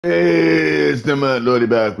It's the Matt Lordy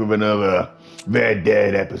back with another Red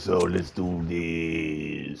Dead episode. Let's do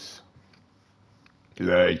this.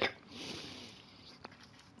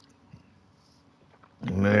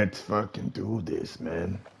 Let's fucking do this,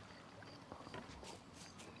 man.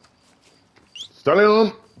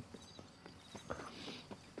 Stallion!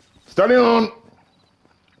 Stallion!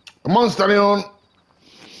 Come on, Stallion!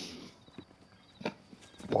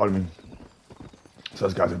 Pardon me. So,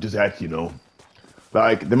 guys, I've just asked,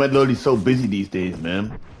 like, the Mad Lord is so busy these days,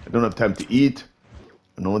 man. I don't have time to eat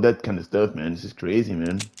and all that kind of stuff, man. This is crazy,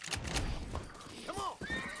 man. Come on.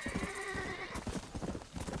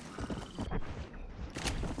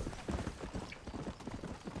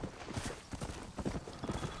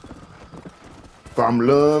 I'm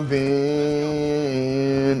loving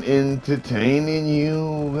entertaining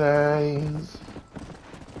you guys.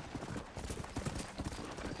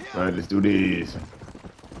 Alright, let's do this.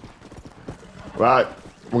 Right,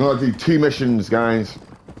 we're gonna do 2 missions, guys.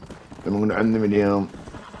 Then we're gonna end the video.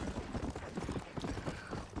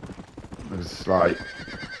 It's like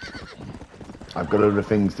I've got other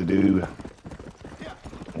things to do.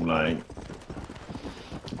 Like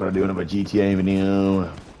I've got to do another GTA video.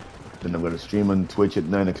 Then I'm gonna stream on Twitch at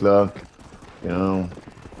 9 o'clock. I've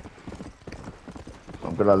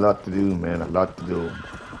got a lot to do, man. A lot to do.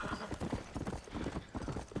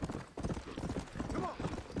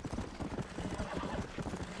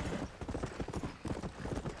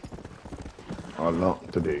 A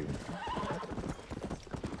lot to do.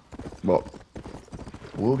 But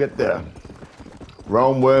we'll get there.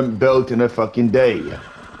 Rome weren't built in a fucking day.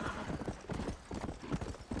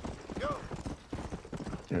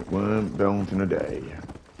 It weren't built in a day.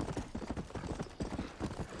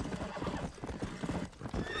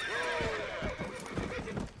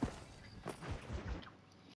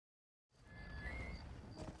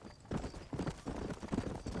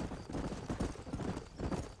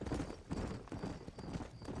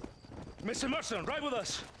 Mr. Marston, ride with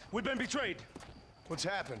us. We've been betrayed. What's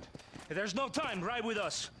happened? There's no time. Ride with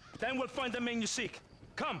us. Then we'll find the man you seek.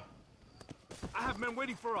 Come. I have men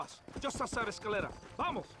waiting for us, just outside Escalera.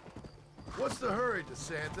 Vamos! What's the hurry,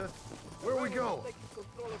 DeSanta? Where are we going?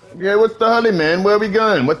 Yeah, what's the hully, man? Where are we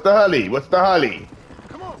going? What's the hully? What's the hully?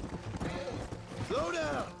 Come on! Slow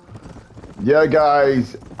down! Yeah,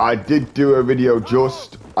 guys, I did do a video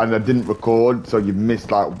just, and I didn't record, so you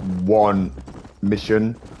missed like one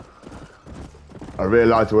mission. I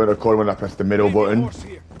realised I weren't recording when I pressed the middle button.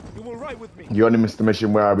 You will ride with me. You only missed the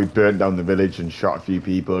mission where we burnt down the village and shot a few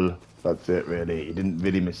people. That's it, really. You didn't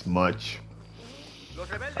really miss much.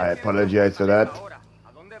 I apologize for that.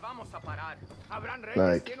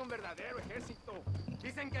 Like,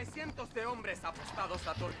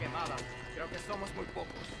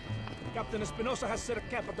 Captain Espinosa has set a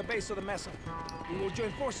camp at the base of the mesa. We will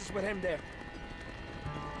join forces with him there.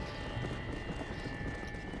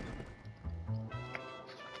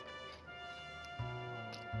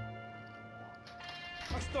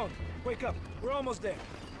 Aston, wake up. We're almost there.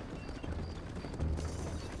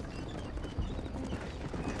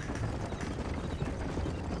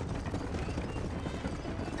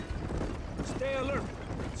 Stay alert.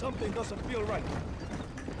 Something doesn't feel right.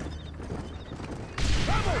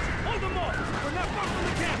 Vamos! Hold them off! We're not far from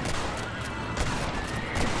the camp!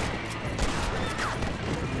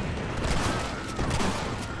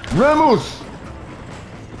 Ramos!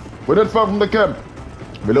 We're not far from the camp.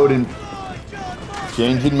 Reloading.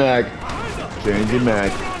 Changing mag. Changing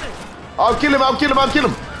mag. I'll kill him, I'll kill him, I'll kill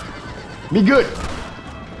him. Me good.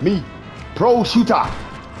 Me. Pro shooter.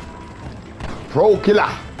 Pro killer.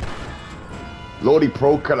 Lordy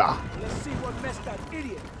pro killer. Let's see what mess that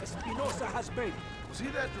idiot Espinosa has made. Was he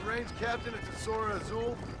that deranged captain at Tesoro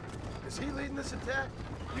Azul? Is he leading this attack?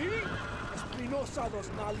 He? Espinosa does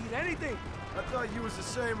not lead anything. I thought you was the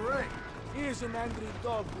same rank. He is an angry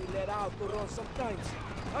dog we let out to run sometimes.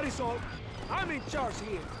 That is all. I'm in charge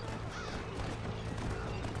here.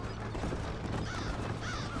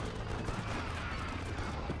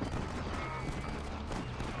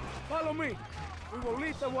 Follow me. We will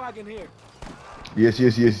leave the wagon here. Yes,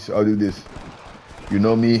 yes, yes, I'll do this. You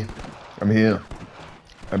know me. I'm here.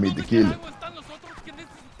 I made the kill.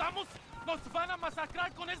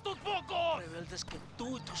 Rebeldes que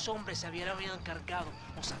tú y tus hombres se habían encargado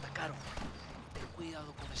nos atacaron. Ten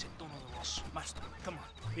cuidado con ese tono de voz. Master, come on.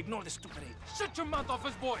 Ignore the stupid ape. Shut your mouth off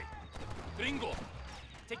his boy! Gringo!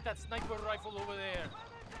 Take that sniper rifle over there.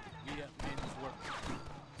 We have men's work.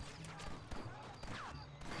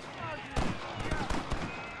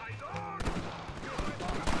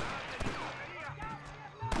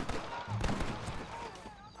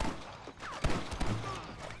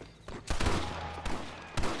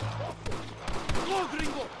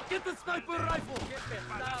 Get the sniper rifle!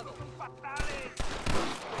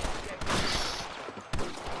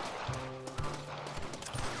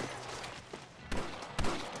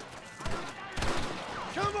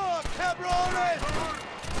 Come on, cabrones!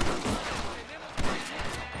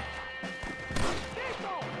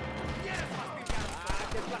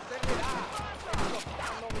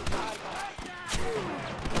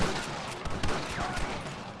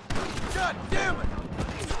 God damn it!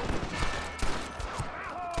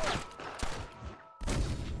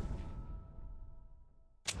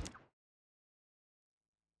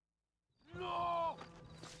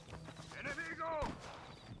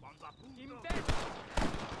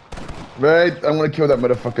 Right, I'm gonna kill that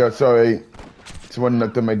motherfucker. Sorry. Someone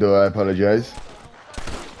knocked on my door. I apologize.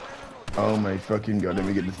 Oh my fucking god, let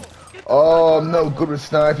me get this. Oh, I'm no good with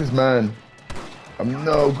snipers, man. I'm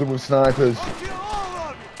no good with snipers. I'll kill all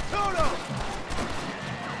of you! Toto!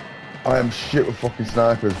 I am shit with fucking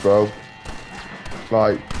snipers, bro.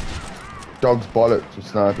 Like, dog's bollocks with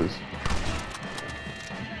snipers.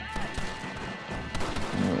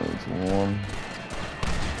 There's one.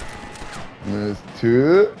 There's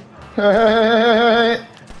two.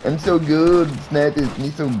 I'm so good, snipers. Me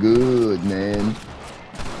so good, man.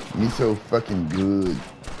 Me so fucking good,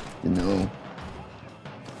 you know.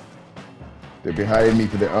 They're behind me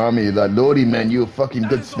for the army. Like, Lordy, man, you're a fucking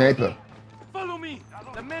good sniper. Follow me!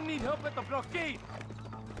 The men need help at the blockade!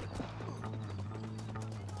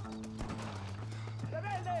 They are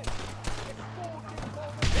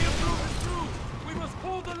moving through! We must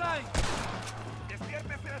hold the line!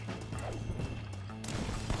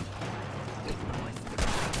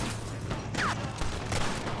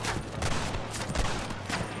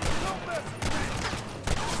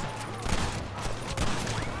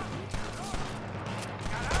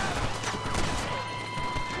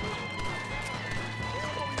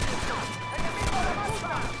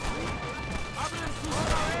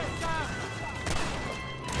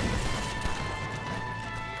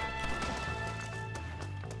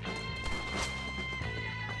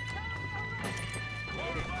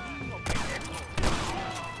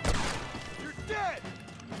 You're dead!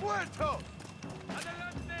 Muerto!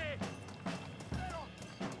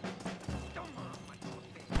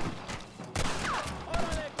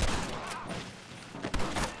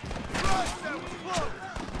 Christ, that was close!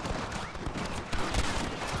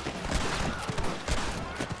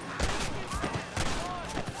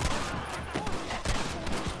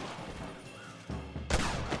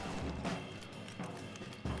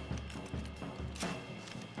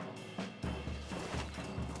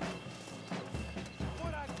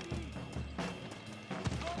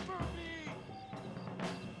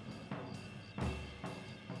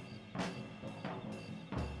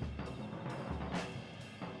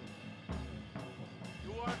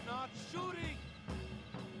 You are not shooting!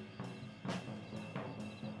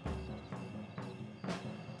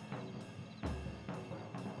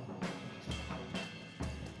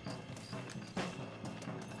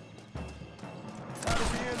 How do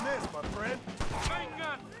we end this, my friend?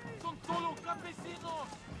 Vengan! Son solo campesinos!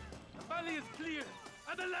 The valley is clear!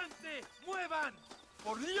 Adelante! Muevan!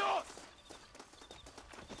 Por Dios!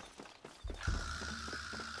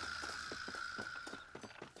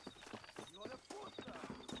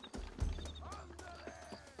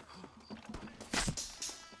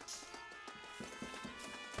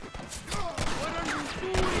 What are you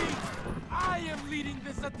doing? I am leading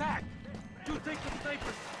this attack! You take the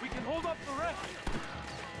snipers. We can hold up the rest.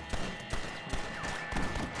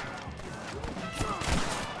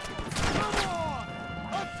 Come on!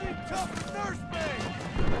 I've seen tough nursemaids!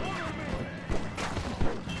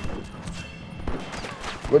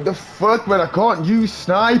 What the fuck, man? I can't use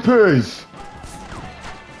snipers.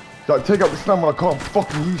 Like, take out the sniper. I can't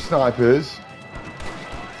fucking use snipers.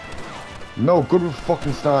 No good with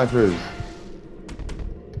fucking snipers.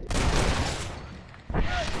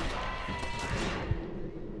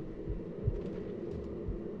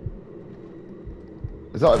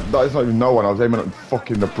 That is not even no one. I was aiming at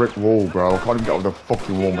fucking the brick wall, bro. I can't even get over the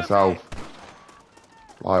fucking wall myself.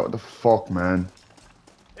 Like, what the fuck, man?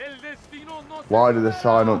 Why did I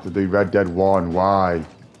sign up to do Red Dead 1? Why?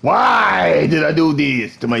 Why did I do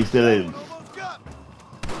this to myself? Almost got me!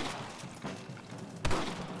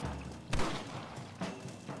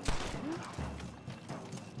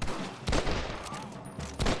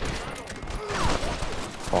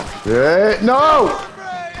 Oh shit! No!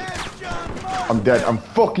 I'm dead. I'm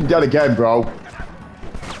fucking dead again, bro.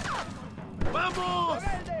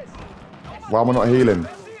 Why am I not healing?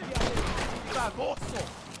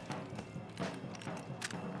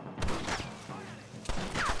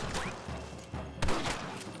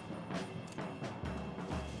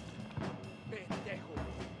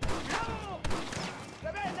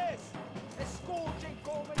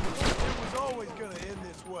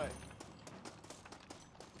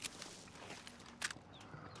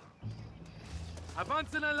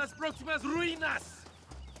 Avancen a las próximas ruinas.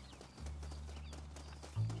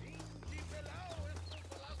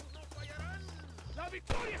 ¡La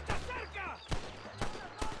victoria está cerca!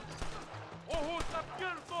 ¡Ojos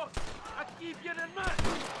abiertos! ¡Aquí vienen más!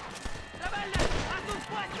 ¡Rebeldes! ¡A sus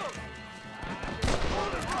puestos!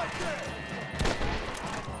 Hold it right there!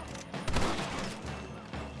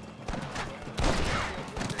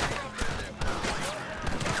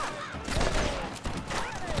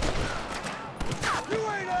 You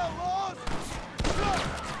ain't outlaws!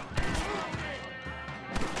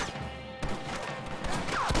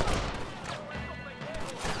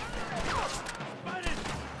 ¡Paren!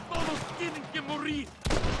 ¡Todos tienen que morir!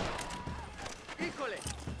 ¡Híjole!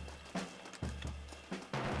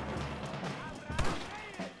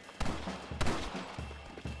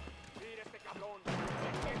 ¡Mira este cabrón!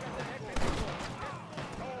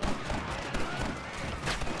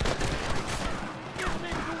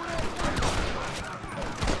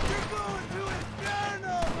 You're going to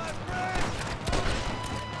inferno, my friend!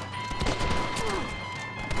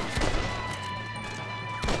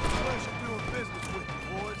 Pleasure doing business with you,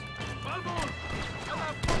 boys. ¡Vamos! ¡A la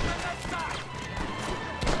fortaleza!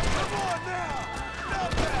 Come on now!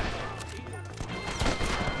 Stop that!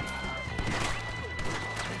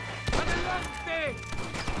 ¡Adelante!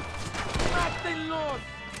 ¡Mátenlos!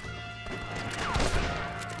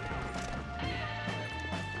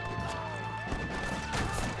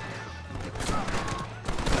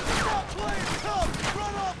 Stop playing tough!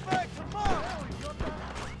 Run off back tomorrow!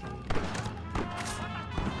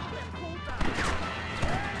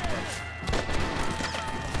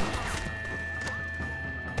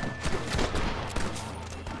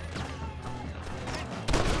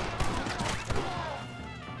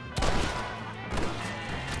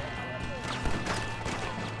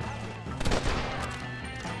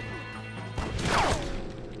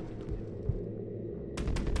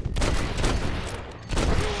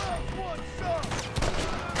 Who else wants some?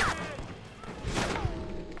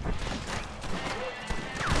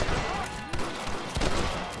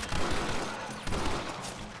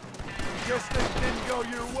 Guess things didn't go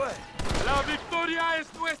your way. ¡La victoria es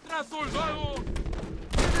nuestra, soldados!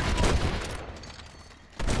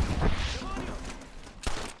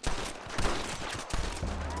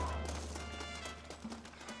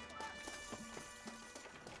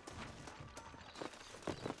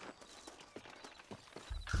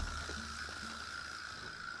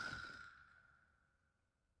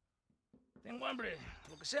 Tengo hambre,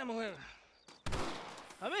 lo que sea, mujer.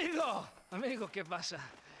 Amigo, amigo, ¿qué pasa?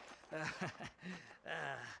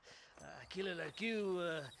 Killer like you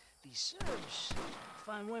deserves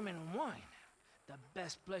fine women and wine. The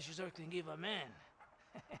best pleasures Earth can give a man.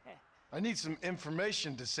 I need some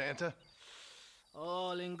information, DeSanta.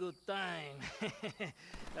 All in good time.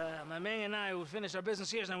 My man and I will finish our business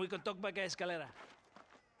here and we can talk back at Escalera.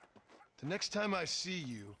 The next time I see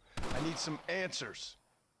you, I need some answers,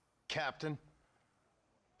 Captain.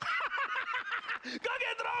 Go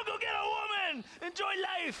get drunk, go get a woman! Enjoy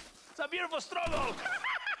life! It's a beautiful struggle!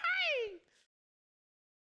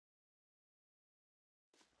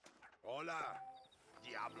 Hola,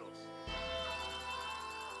 diablos.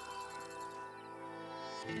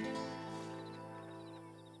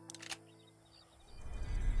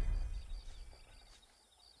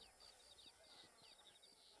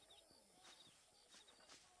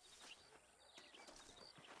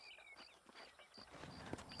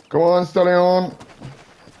 Come on, Stallion.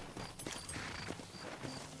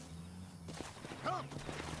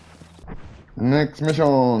 Next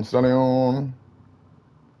mission, Stallion.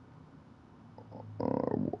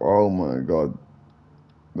 Oh my god.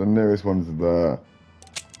 The nearest one's there.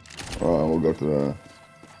 Alright, we'll go to there.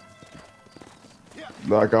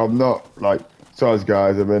 Like, I'm not, like, sorry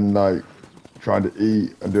guys, I've been, like, trying to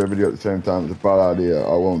eat and do a video at the same time. It's a bad idea.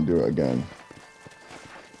 I won't do it again.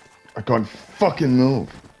 I can't fucking move.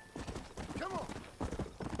 Come on.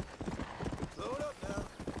 Load up now.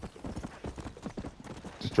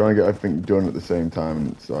 Just trying to get everything done at the same time,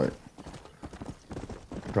 and it's like,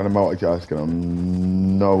 I'm trying to multitask, and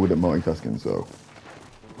I'm no good at multitasking, so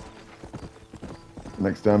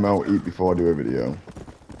next time I'll eat before I do a video.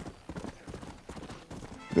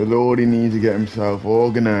 The Lordy needs to get himself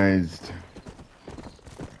organized.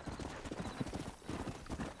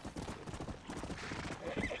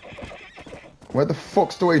 Where the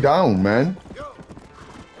fuck's the way down, man?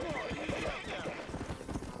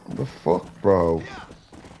 What the fuck, bro?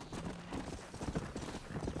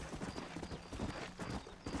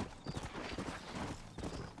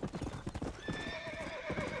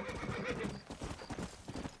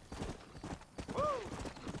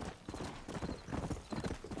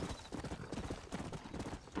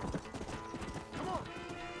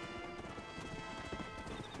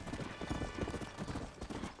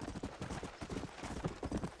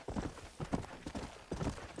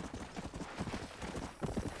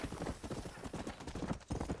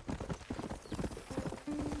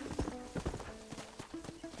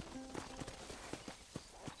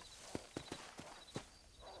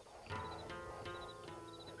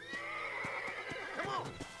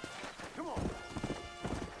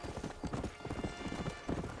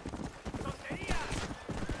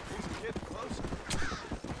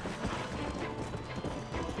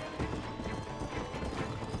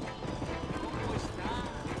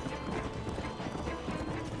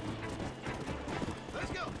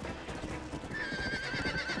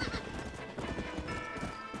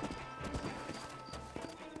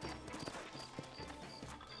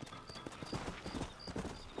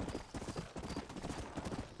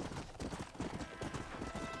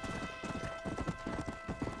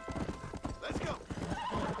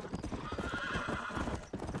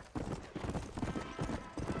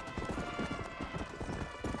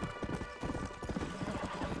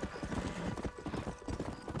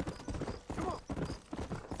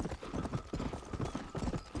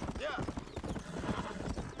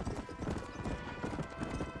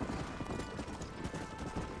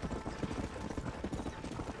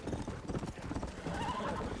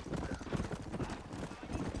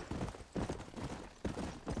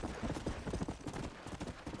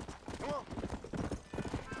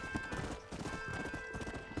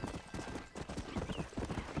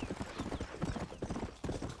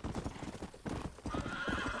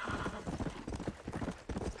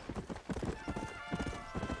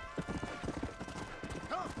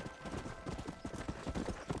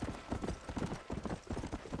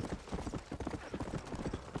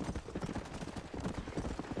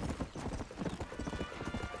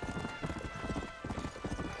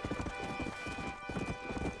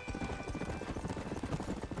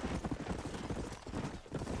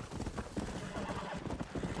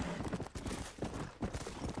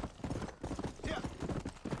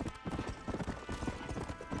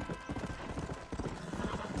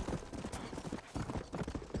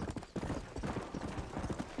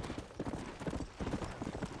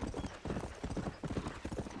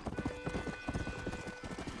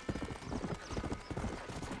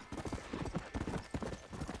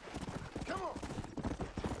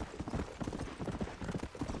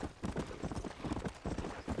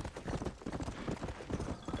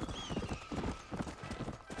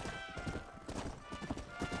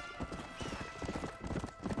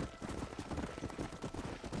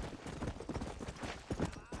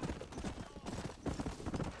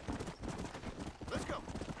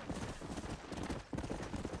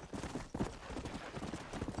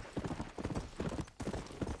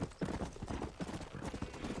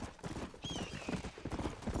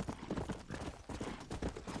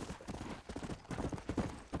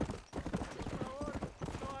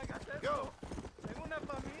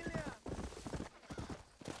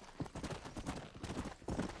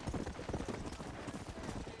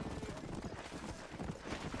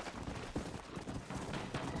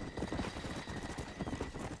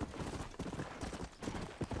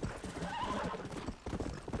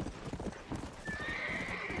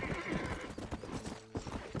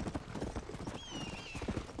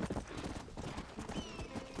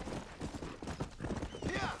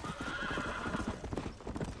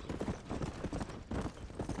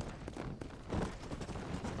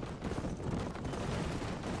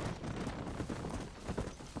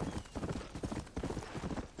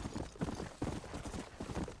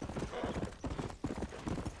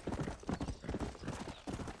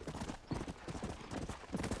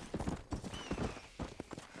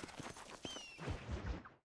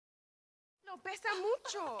 pesa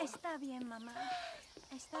mucho. Está bien, mamá.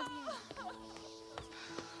 Está bien.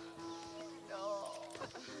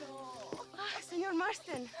 Señor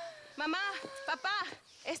Marston. Mamá, papá,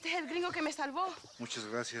 este es el gringo que me salvó. Muchas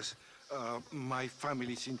gracias. My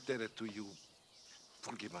family is indebted to you.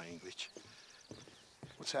 Forgive my English.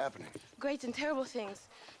 What's happening? Great and terrible things.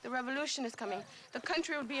 The revolution is coming. The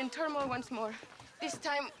country will be in turmoil once more. This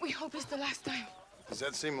time, we hope it's the last time. Does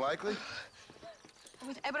that seem likely?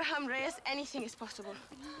 With Abraham Reyes, anything is possible.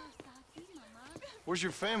 Where's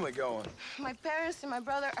your family going? My parents and my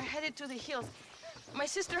brother are headed to the hills. My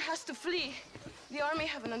sister has to flee. The army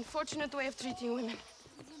have an unfortunate way of treating women.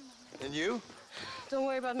 And you? Don't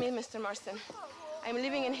worry about me, Mr. Marston. I'm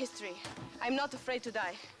living in history. I'm not afraid to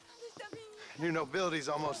die. Your nobility's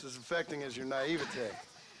almost as affecting as your naivete.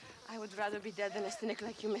 I would rather be dead than a cynic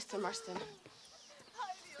like you, Mr. Marston.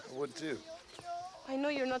 I would too. I know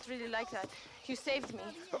you're not really like that. You saved me.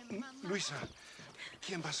 Luisa,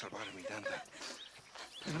 ¿quién va a salvar a Miranda?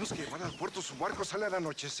 Tenemos que llevar al puerto. Su barco sale al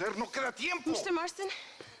anochecer. No queda tiempo. Mr. Marston,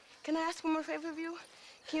 can I ask one more favor of you?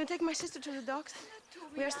 Can you take my sister to the docks?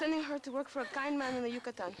 We are sending her to work for a kind man in the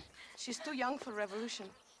Yucatan. She's too young for revolution.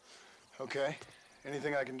 Okay.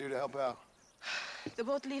 Anything I can do to help out? The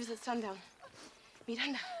boat leaves at sundown.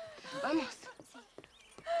 Miranda, vamos.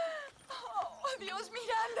 Oh, adiós,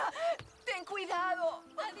 Miranda. Ten cuidado.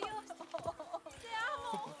 Adiós. Te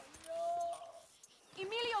amo.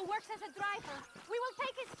 Emilio works as a driver. We will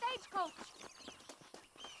take his stagecoach.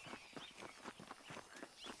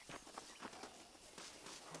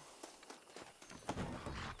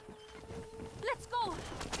 Let's go,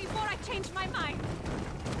 before I change my mind.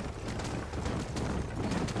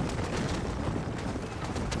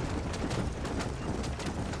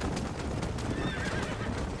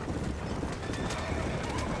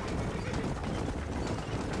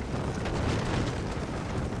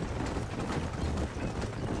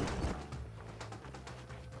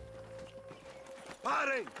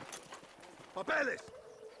 ¡Paren! ¡Papeles!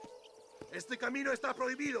 Este camino está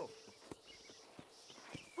prohibido.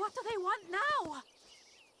 What do they want now?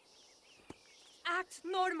 Act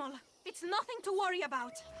normal. It's nothing to worry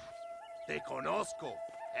about. Te conozco.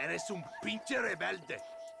 Eres un pinche rebelde.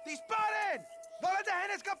 ¡Disparen! ¡No les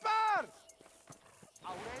dejen escapar!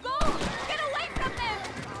 Go! Get away from them!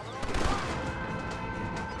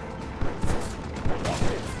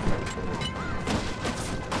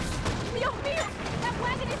 Dios mío! That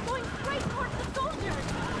wagon is going straight towards the soldiers!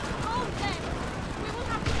 Oh, then! We will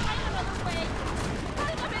have to find another way!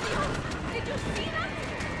 ¡Válgame Dios! Did you see that?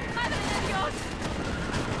 ¡Madre de Dios!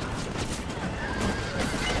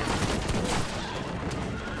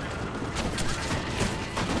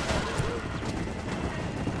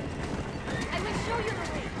 I will show you the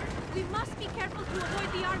way. We must be careful to avoid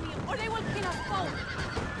the army, or they will kill us both.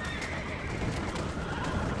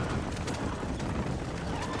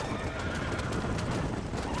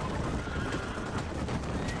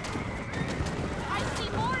 I see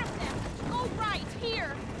more of them. Go right,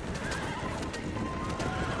 here.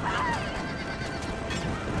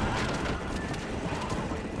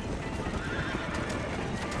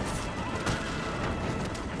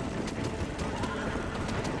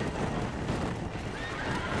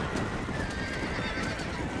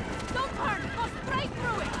 Don't turn. Go straight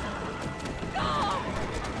through it. Go!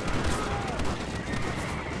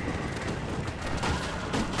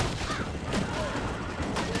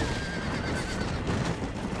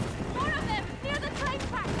 More of them! Near the train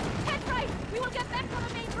track! Head right! We will get back on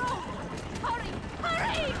the main road! Hurry!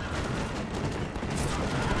 Hurry!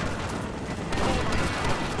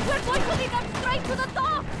 We're going to lead them straight to the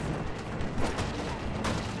docks!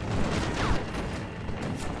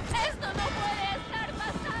 Esto no puede estar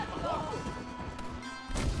pasando!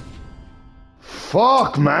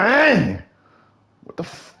 Fuck, man! What the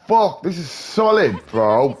fuck? This is solid,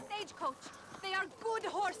 bro. Stagecoach. They are good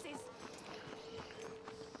horses.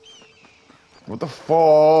 What the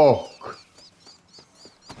fuck?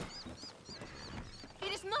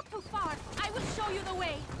 It is not too far. I will show you the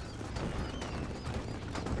way.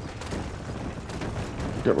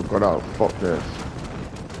 Get what got out. Fuck this.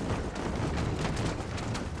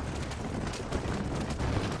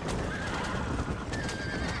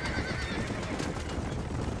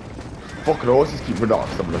 Fucking horses keep running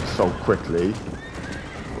off something so quickly.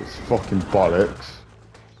 It's fucking bollocks.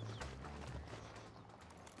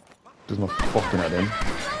 Does not fucking at him.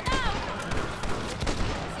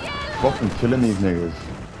 Fucking killing these niggas.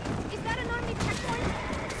 Is that an army checkpoint?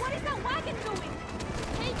 What is that wagon doing?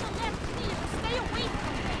 Take a left here. Stay away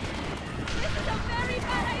from them. This is a very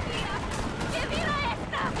bad idea. ¡Que viva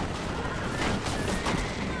esta!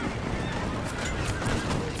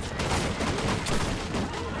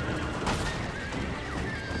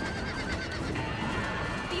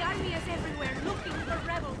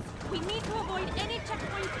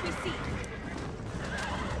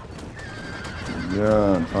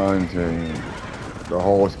 Yeah, I'm trying to. The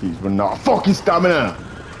horse keeps running out of fucking stamina.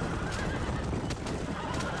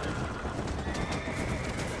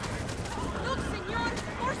 Look, senor,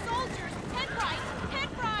 more soldiers. Head right, head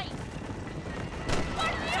right.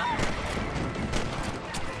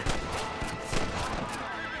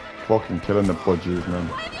 Fucking killing the budgies, man.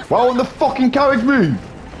 Why won't the fucking carriage move?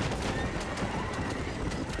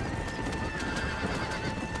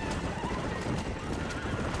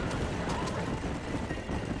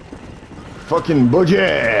 Fucking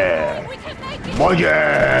budgie!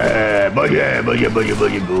 Budgie! Budgie! Budgie! Budgie!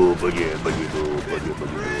 Budgie! Boo! Budgie! Budgie! Boo! Budgie!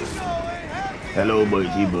 Budgie! Boo! Hello,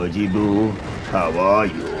 budgie! Budgie! Boo! How are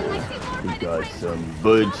you? We got some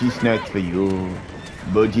budgie snacks for you.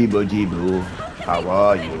 Budgie! Budgie! Boo! How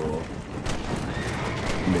are you?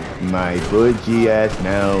 Lick my budgie ass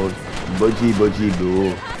now. Budgie! Budgie!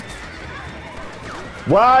 Boo!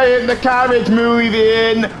 Why isn't the carriage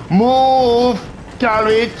moving? Move!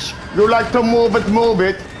 Carriage! You like to move it, move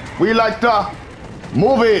it. We like to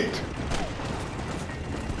move it.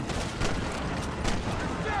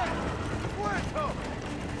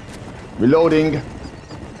 Reloading.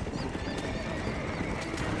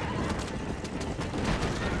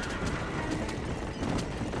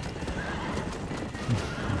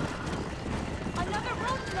 Another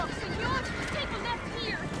roadblock, senor. Take a left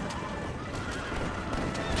here.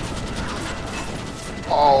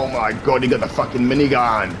 Oh my god, he got the fucking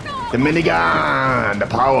minigun. The minigun! The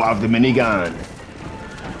power of the minigun.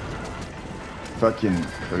 Fucking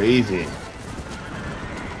crazy.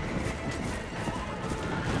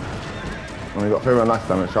 Only got 3 last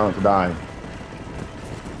time, it's trying not to die.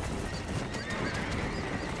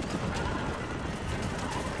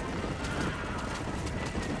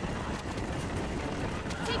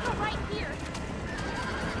 Take a right here.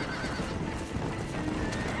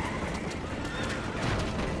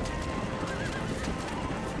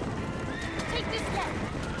 Take this left.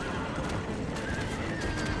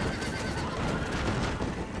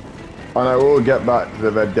 And I will get back to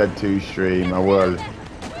the Red Dead 2 stream, I will.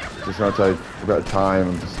 Just gonna take a bit of time,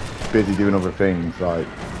 I'm just busy doing other things, like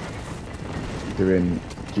doing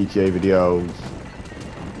GTA videos,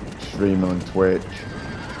 streaming on Twitch.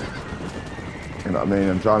 You know what I mean?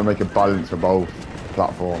 I'm trying to make a balance for both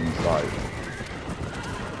platforms, like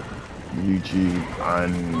YouTube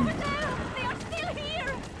and They are still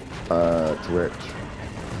here. Twitch.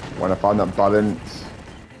 When I find that balance,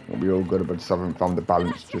 it'll be all good, but I just haven't found the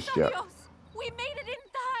balance just yet. We made it in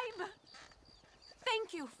time.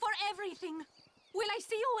 Thank you for everything. Will I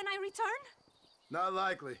see you when I return? Not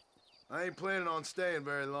likely. I ain't planning on staying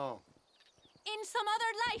very long. In some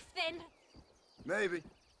other life, then. Maybe.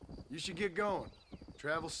 You should get going.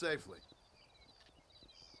 Travel safely.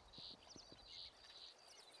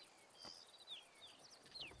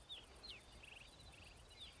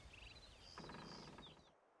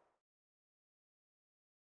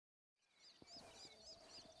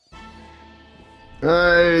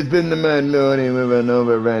 It's been the Man Lordy with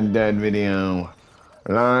another Red Dead video.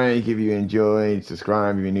 Like if you enjoyed,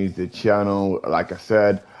 subscribe if you're new to the channel. Like I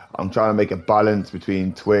said, I'm trying to make a balance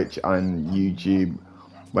between Twitch and YouTube.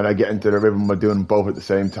 When I get into the rhythm of doing both at the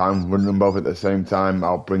same time, running them both at the same time,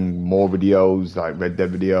 I'll bring more videos, like Red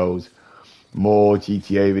Dead videos, more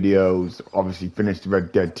GTA videos, obviously finish the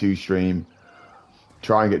Red Dead 2 stream,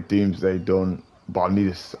 try and get Doomsday done, but I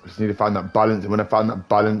just need to find that balance, and when I find that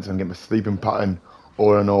balance and get my sleeping pattern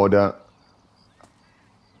all in order,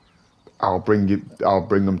 I'll bring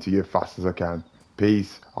them to you as fast as I can.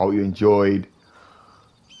 Peace, I hope you enjoyed,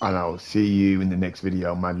 and I'll see you in the next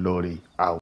video. Man Lordy out.